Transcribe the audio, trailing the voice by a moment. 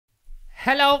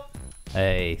Hello!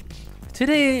 Hey.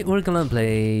 Today we're gonna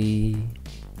play...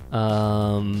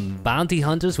 Bounty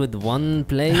Hunters with one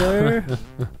player?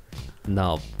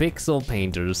 No, Pixel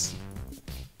Painters.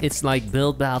 It's like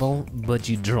Build Battle, but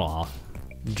you draw.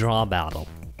 Draw Battle.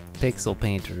 Pixel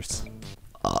Painters.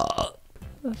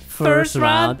 First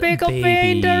round, Pickle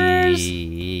Painters!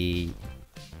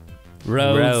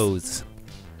 Rose.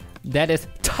 That is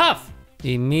tough!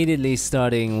 Immediately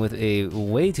starting with a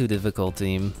way too difficult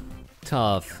team.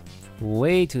 Tough.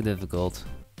 Way too difficult.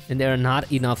 And there are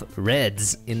not enough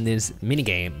reds in this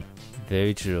minigame.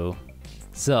 Very true.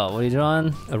 So, what are you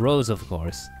drawing? A rose, of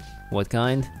course. What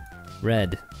kind?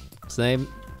 Red. Same.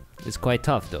 It's quite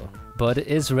tough though. But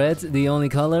is red the only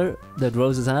color that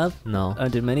roses have? No. Are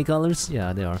there many colors?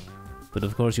 Yeah, they are. But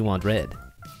of course you want red.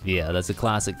 Yeah, that's a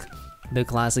classic. The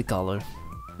classic color.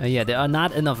 Yeah, there are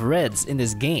not enough reds in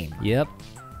this game. Yep.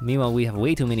 Meanwhile, we have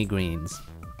way too many greens.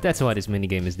 That's why this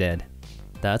minigame is dead.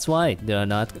 That's why there are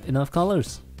not enough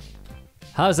colors.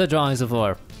 How's that drawing so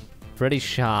far? Pretty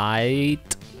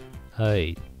shite.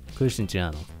 Hey, Christian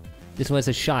channel. This was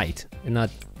a shite and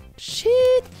not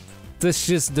shit. That's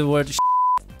just the word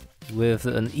with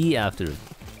an E after it.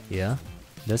 Yeah?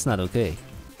 That's not okay.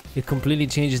 It completely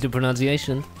changes the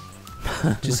pronunciation.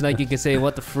 Just like you can say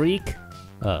what the freak.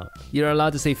 Oh. You're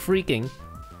allowed to say freaking.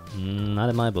 Not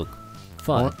in my book.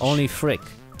 Fudge. Only frick.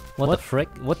 What the frick?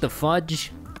 What the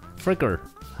fudge? Fricker.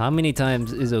 How many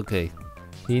times is okay?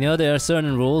 You know there are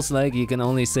certain rules, like you can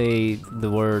only say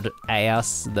the word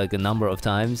ass like a number of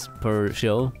times per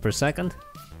show. Per second?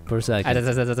 Per second.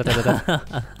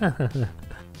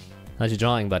 How's your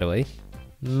drawing, by the way?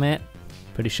 Meh.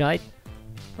 Pretty shite?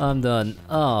 I'm done.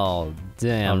 Oh,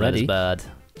 damn, that is bad.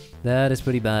 That is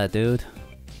pretty bad, dude.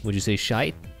 Would you say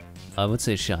shite? I would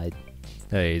say shite.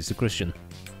 Hey, it's a Christian.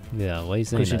 Yeah, why are you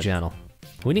saying Christian that? channel.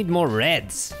 We need more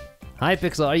reds. Hi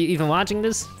Pixel, are you even watching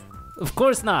this? Of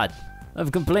course not.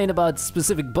 I've complained about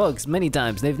specific bugs many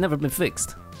times. They've never been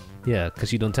fixed. Yeah,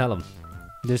 because you don't tell them.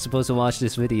 They're supposed to watch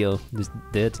this video, this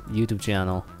dead YouTube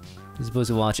channel. They're supposed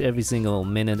to watch every single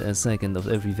minute and second of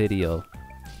every video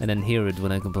and then hear it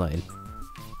when I complain.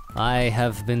 I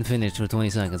have been finished for 20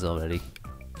 seconds already.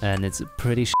 And it's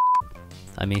pretty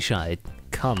I mean shite.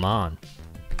 Come on.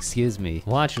 Excuse me.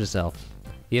 Watch yourself.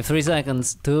 You have 3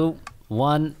 seconds. 2,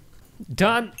 1.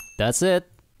 Done! That's it.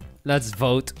 Let's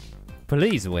vote.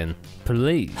 Please win.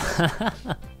 Please.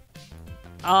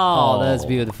 Oh, that's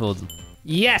beautiful.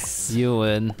 Yes! You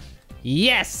win.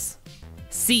 Yes!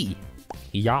 C.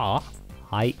 Yeah.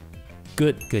 Hi.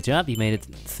 Good. Good job. You made it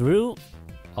through.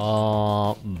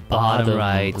 Bottom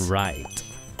right. Right.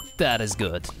 That is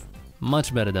good.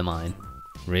 Much better than mine.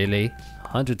 Really?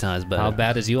 100 times better. How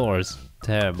bad is yours?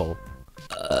 Terrible.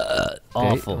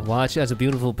 Awful. Watch as a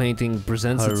beautiful painting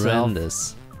presents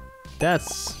Horrendous.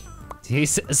 That's...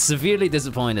 He's severely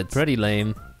disappointed. Pretty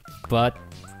lame. But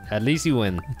at least you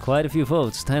win. Quite a few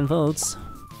votes. 10 votes.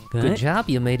 Okay. Good job,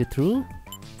 you made it through.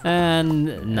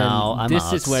 And now I'm this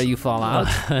out. is where you fall out.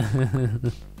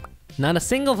 Not a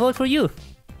single vote for you.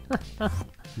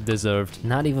 Deserved.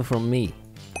 Not even from me.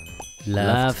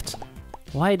 Left.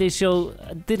 Why they show...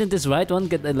 Didn't this right one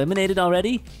get eliminated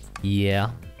already?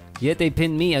 Yeah. Yet they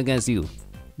pinned me against you.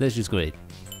 That's just great.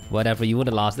 Whatever, you would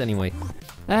have lost anyway.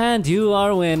 And you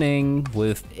are winning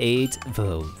with 8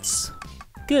 votes.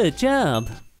 Good job.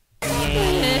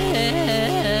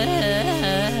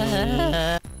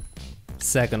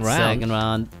 Second round. Second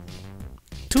round.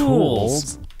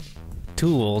 Tools.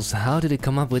 Tools. How did it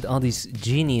come up with all these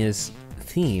genius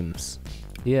themes?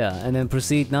 Yeah, and then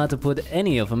proceed not to put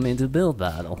any of them into build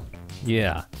battle.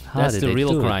 Yeah, How that's did the they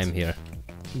real do crime it? here.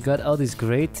 We got all these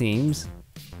great teams,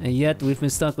 and yet we've been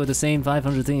stuck with the same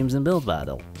 500 teams in build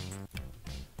battle.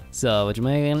 So, what you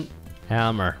making?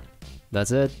 Hammer.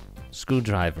 That's it?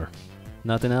 Screwdriver.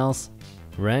 Nothing else?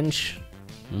 Wrench.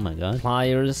 Oh my god.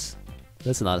 Pliers.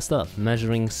 That's a lot of stuff.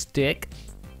 Measuring stick.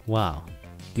 Wow.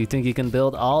 Do you think you can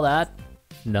build all that?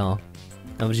 No.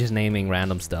 I was just naming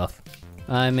random stuff.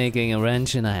 I'm making a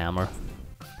wrench and a hammer.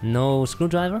 No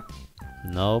screwdriver?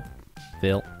 Nope.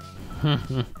 Phil.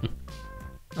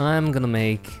 I'm gonna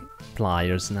make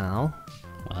pliers now.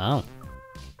 Wow.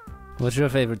 What's your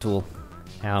favorite tool?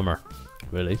 Hammer.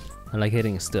 Really? I like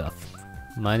hitting stuff.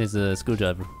 Mine is a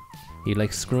screwdriver. You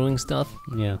like screwing stuff?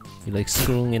 Yeah. You like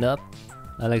screwing it up?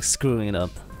 I like screwing it up.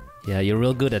 Yeah, you're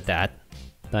real good at that.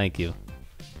 Thank you.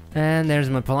 And there's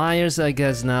my pliers. I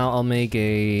guess now I'll make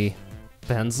a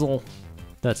pencil.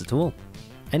 That's a tool.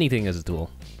 Anything is a tool.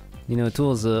 You know, a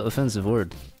tool is an offensive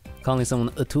word. Calling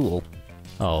someone a tool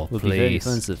Oh, would be very please.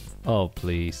 offensive. Oh,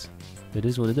 please. It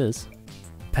is what it is.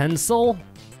 Pencil?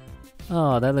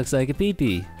 Oh, that looks like a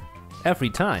pee-pee. Every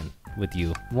time. with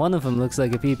you. One of them looks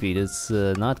like a peepee. That's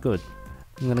not good.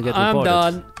 I'm gonna get reported. I'm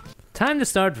done. Time to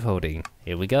start voting.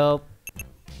 Here we go.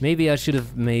 Maybe I should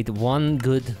have made one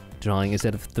good drawing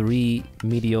instead of 3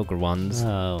 mediocre ones.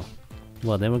 Oh.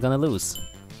 Well, then we're gonna lose.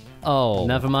 Oh.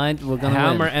 Never mind, we're gonna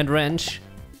Hammer win. and wrench.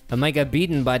 I might get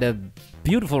beaten by the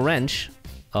beautiful wrench.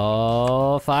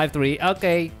 Oh, 5-3.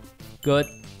 Okay. Good.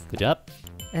 Good job.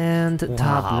 And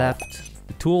top Wow. left.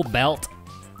 The tool belt.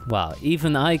 Wow,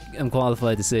 even I am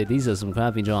qualified to say these are some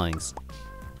crappy drawings.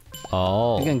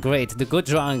 Oh. Again, great. The good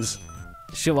drawings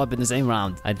show up in the same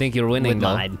round. I think you're winning With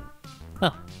though. mine.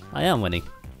 Oh, I am winning.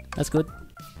 That's good.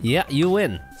 Yeah, you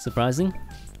win. Surprising.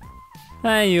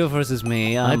 Hey, you versus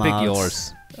me. I I'm pick out.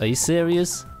 yours. Are you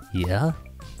serious? Yeah?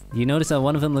 You notice that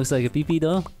one of them looks like a peepee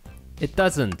though? It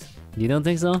doesn't. You don't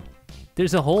think so?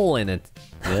 There's a hole in it.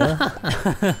 Yeah?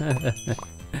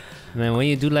 Man, when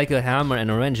you do like a hammer and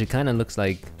a wrench, it kind of looks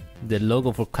like the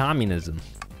logo for communism.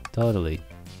 Totally.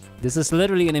 This is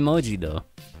literally an emoji though.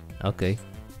 Okay.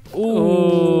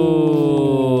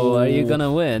 Ooh, are you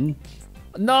gonna win?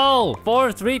 No!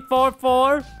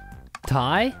 4-3-4-4.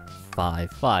 Tie?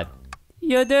 5.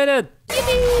 You did it!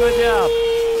 Good job!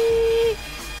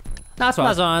 That's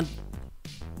Last one.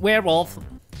 Werewolf.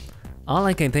 All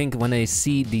I can think when I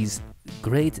see these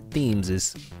great themes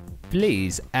is,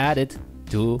 please add it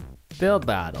to build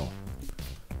battle.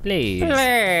 Please.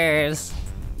 Please.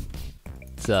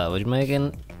 So, what you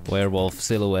making? Werewolf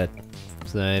silhouette.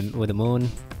 Same with the moon.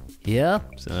 Yeah,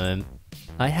 Same.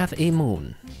 I have a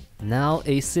moon. Now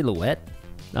a silhouette.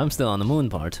 I'm still on the moon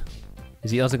part. Is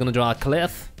he also gonna draw a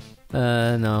cliff?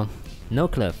 No. No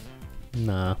cliff.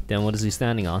 No. Then what is he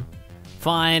standing on?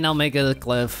 Fine, I'll make it a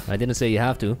cliff. I didn't say you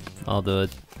have to. I'll do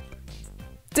it.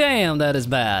 Damn, that is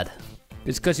bad.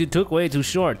 It's because you took way too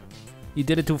short. You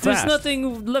did it too There's fast.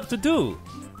 nothing left to do.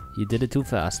 You did it too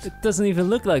fast. It doesn't even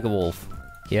look like a wolf.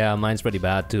 Yeah, mine's pretty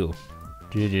bad too.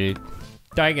 GG.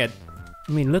 Dang it.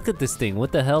 I mean, look at this thing.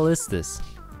 What the hell is this?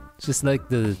 It's just like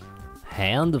the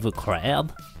hand of a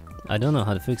crab? I don't know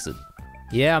how to fix it.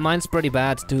 Yeah, mine's pretty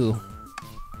bad too.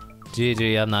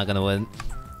 GG, I'm not gonna win.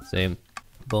 Same.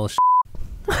 Bullshit.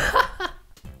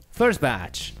 First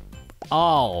batch.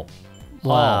 Oh.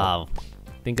 Wow.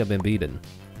 Think I've been beaten.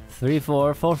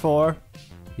 3-4, 4-4.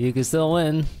 You can still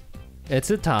win. It's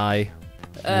a tie.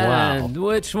 And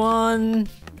which one?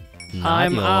 Not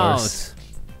I'm yours.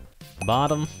 out.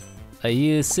 Bottom. Are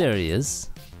you serious?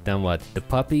 Then what? The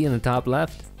puppy in the top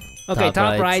left? Okay,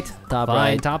 top right. Top Fine,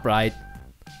 right. top right.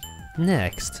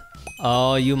 Next.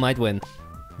 Oh, you might win.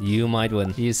 You might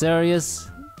win. You serious?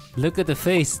 Look at the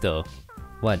face though.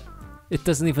 What? It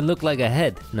doesn't even look like a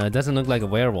head. No, it doesn't look like a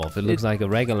werewolf. It looks like a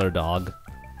regular dog.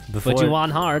 Before But you won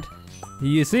hard.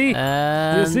 You see?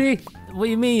 You see? What do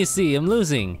you mean you see? I'm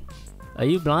losing. Are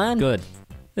you blind? Good.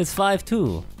 It's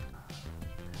 5-2.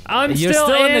 You're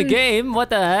still in the game. What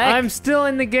the heck? I'm still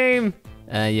in the game.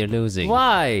 You're losing.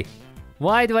 Why?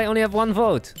 Why do I only have 1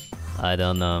 vote? I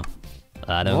don't know.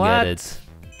 I don't What? get it.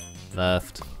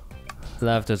 Left.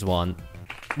 Left is 1.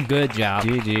 Good job.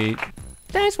 GG.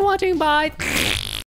 Thanks for watching. Bye.